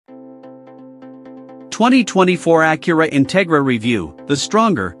2024 Acura Integra review: the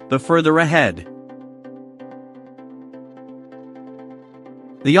stronger, the further ahead.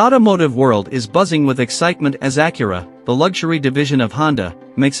 The automotive world is buzzing with excitement as Acura, the luxury division of Honda,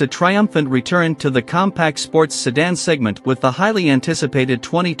 makes a triumphant return to the compact sports sedan segment with the highly anticipated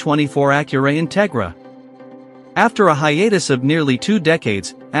 2024 Acura Integra. After a hiatus of nearly 2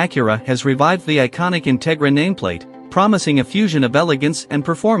 decades, Acura has revived the iconic Integra nameplate, promising a fusion of elegance and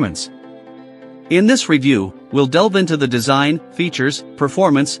performance. In this review, we'll delve into the design, features,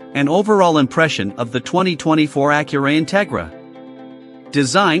 performance, and overall impression of the 2024 Acura Integra.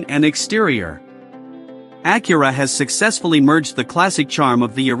 Design and exterior. Acura has successfully merged the classic charm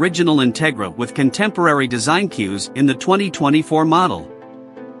of the original Integra with contemporary design cues in the 2024 model.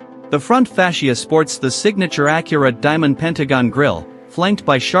 The front fascia sports the signature Acura diamond pentagon grille, flanked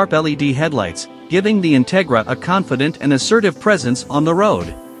by sharp LED headlights, giving the Integra a confident and assertive presence on the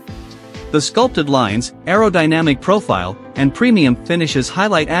road. The sculpted lines, aerodynamic profile, and premium finishes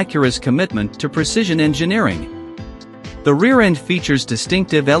highlight Acura's commitment to precision engineering. The rear end features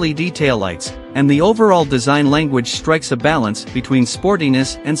distinctive LED taillights, and the overall design language strikes a balance between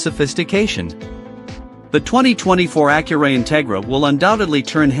sportiness and sophistication. The 2024 Acura Integra will undoubtedly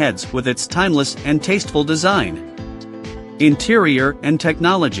turn heads with its timeless and tasteful design. Interior and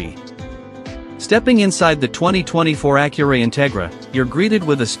technology. Stepping inside the 2024 Acura Integra, you're greeted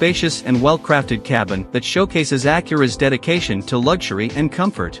with a spacious and well-crafted cabin that showcases Acura's dedication to luxury and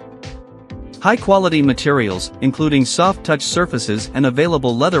comfort. High-quality materials, including soft-touch surfaces and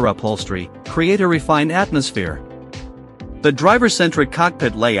available leather upholstery, create a refined atmosphere. The driver-centric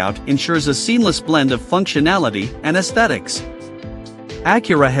cockpit layout ensures a seamless blend of functionality and aesthetics.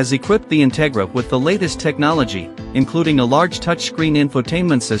 Acura has equipped the Integra with the latest technology, including a large touchscreen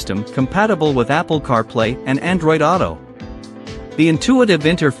infotainment system compatible with Apple CarPlay and Android Auto. The intuitive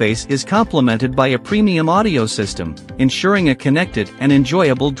interface is complemented by a premium audio system, ensuring a connected and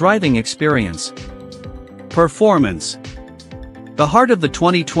enjoyable driving experience. Performance. The heart of the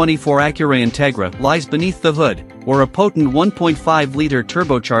 2024 Acura Integra lies beneath the hood, where a potent 1.5-liter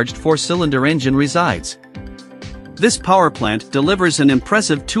turbocharged 4-cylinder engine resides. This power plant delivers an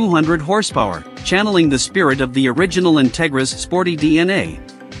impressive 200 horsepower, channeling the spirit of the original Integra's sporty DNA.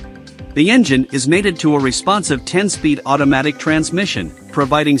 The engine is mated to a responsive 10-speed automatic transmission,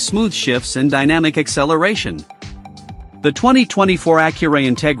 providing smooth shifts and dynamic acceleration. The 2024 Acura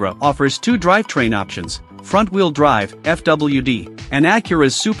Integra offers 2 drivetrain options: front-wheel drive (FWD) and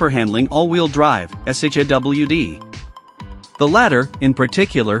Acura's super handling all-wheel drive (SHAWD). The latter, in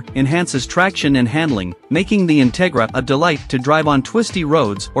particular, enhances traction and handling, making the Integra a delight to drive on twisty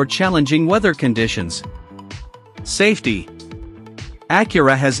roads or challenging weather conditions. Safety.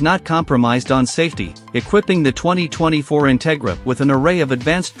 Acura has not compromised on safety, equipping the 2024 Integra with an array of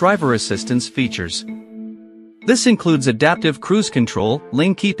advanced driver assistance features. This includes adaptive cruise control,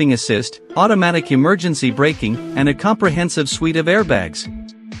 lane keeping assist, automatic emergency braking, and a comprehensive suite of airbags.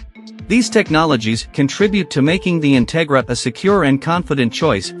 These technologies contribute to making the Integra a secure and confident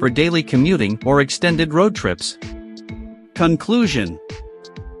choice for daily commuting or extended road trips. Conclusion.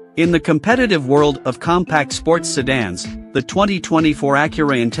 In the competitive world of compact sports sedans, the 2024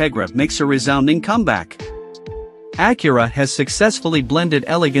 Acura Integra makes a resounding comeback. Acura has successfully blended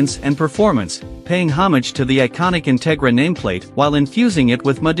elegance and performance, paying homage to the iconic Integra nameplate while infusing it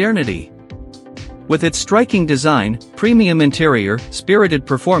with modernity. With its striking design, premium interior, spirited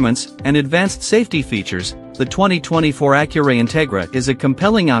performance, and advanced safety features, the 2024 Acura Integra is a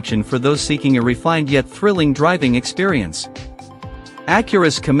compelling option for those seeking a refined yet thrilling driving experience.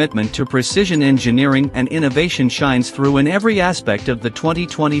 Acura's commitment to precision engineering and innovation shines through in every aspect of the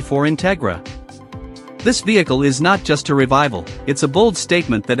 2024 Integra. This vehicle is not just a revival, it's a bold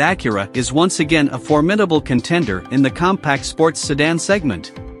statement that Acura is once again a formidable contender in the compact sports sedan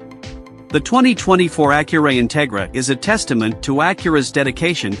segment. The 2024 Acura Integra is a testament to Acura's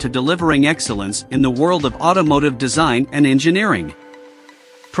dedication to delivering excellence in the world of automotive design and engineering.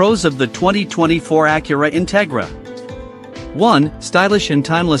 Pros of the 2024 Acura Integra. 1. Stylish and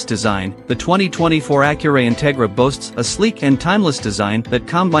timeless design. The 2024 Acura Integra boasts a sleek and timeless design that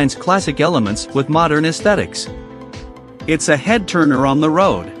combines classic elements with modern aesthetics. It's a head-turner on the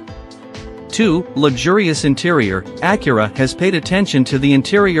road. 2. Luxurious interior. Acura has paid attention to the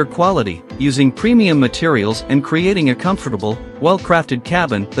interior quality, using premium materials and creating a comfortable, well-crafted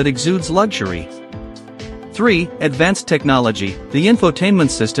cabin that exudes luxury. 3. Advanced technology. The infotainment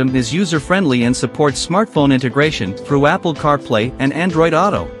system is user-friendly and supports smartphone integration through Apple CarPlay and Android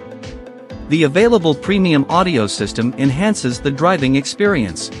Auto. The available premium audio system enhances the driving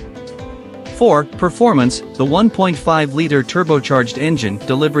experience. 4. Performance. The 1.5-liter turbocharged engine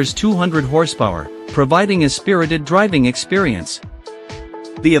delivers 200 horsepower, providing a spirited driving experience.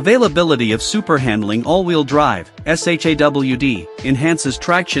 The availability of super handling all-wheel drive (SHAWD) enhances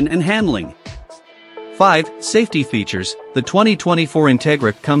traction and handling. 5. Safety features. The 2024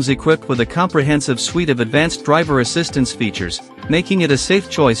 Integra comes equipped with a comprehensive suite of advanced driver assistance features, making it a safe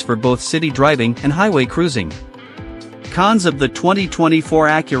choice for both city driving and highway cruising. Cons of the 2024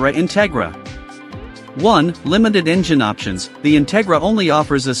 Acura Integra. 1. Limited engine options. The Integra only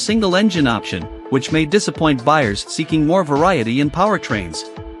offers a single engine option, which may disappoint buyers seeking more variety in powertrains.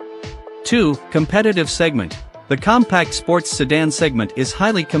 2. Competitive segment. The compact sports sedan segment is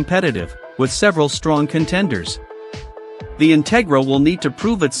highly competitive, with several strong contenders. The Integra will need to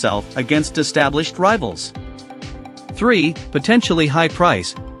prove itself against established rivals. 3. Potentially high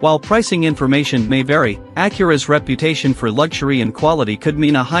price. While pricing information may vary, Acura's reputation for luxury and quality could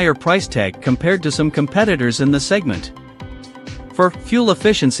mean a higher price tag compared to some competitors in the segment. For fuel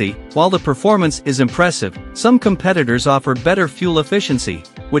efficiency, while the performance is impressive, some competitors offer better fuel efficiency,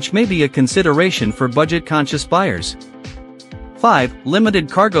 which may be a consideration for budget-conscious buyers. 5. Limited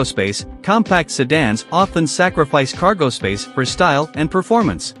cargo space. Compact sedans often sacrifice cargo space for style and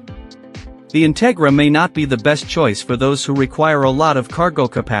performance. The Integra may not be the best choice for those who require a lot of cargo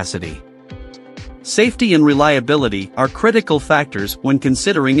capacity. Safety and reliability are critical factors when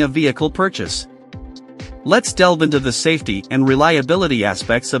considering a vehicle purchase. Let's delve into the safety and reliability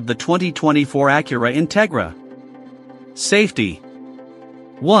aspects of the 2024 Acura Integra. Safety.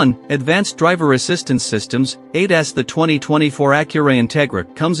 1. Advanced Driver Assistance Systems, ADAS. The 2024 Acura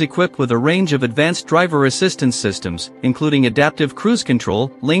Integra comes equipped with a range of advanced driver assistance systems, including adaptive cruise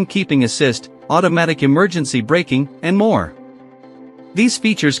control, lane keeping assist, automatic emergency braking, and more. These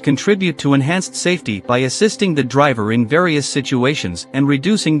features contribute to enhanced safety by assisting the driver in various situations and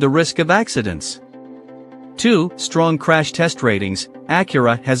reducing the risk of accidents. 2. Strong crash test ratings.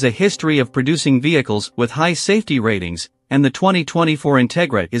 Acura has a history of producing vehicles with high safety ratings, and the 2024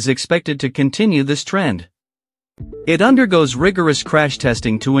 Integra is expected to continue this trend. It undergoes rigorous crash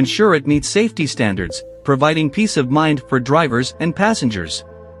testing to ensure it meets safety standards, providing peace of mind for drivers and passengers.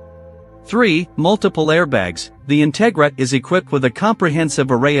 3. Multiple airbags. The Integra is equipped with a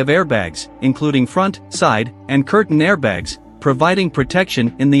comprehensive array of airbags, including front, side, and curtain airbags, providing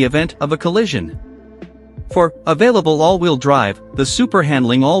protection in the event of a collision. 4. Available all-wheel drive. The super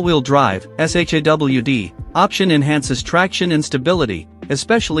handling all-wheel drive (SHAWD) option enhances traction and stability,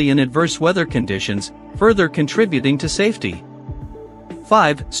 especially in adverse weather conditions, further contributing to safety.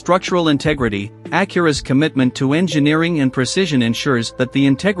 5. Structural integrity. Acura's commitment to engineering and precision ensures that the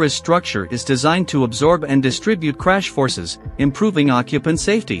Integra's structure is designed to absorb and distribute crash forces, improving occupant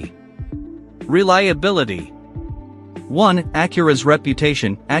safety. Reliability. 1. Acura's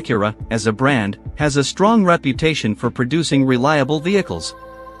reputation. Acura, as a brand, has a strong reputation for producing reliable vehicles.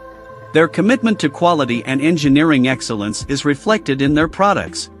 Their commitment to quality and engineering excellence is reflected in their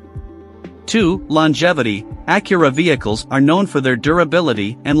products. 2. Longevity. Acura vehicles are known for their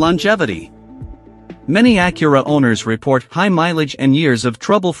durability and longevity. Many Acura owners report high mileage and years of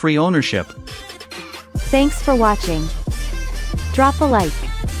trouble-free ownership. Thanks for watching. Drop a like.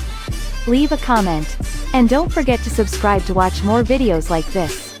 Leave a comment. And don't forget to subscribe to watch more videos like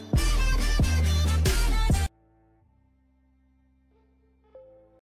this.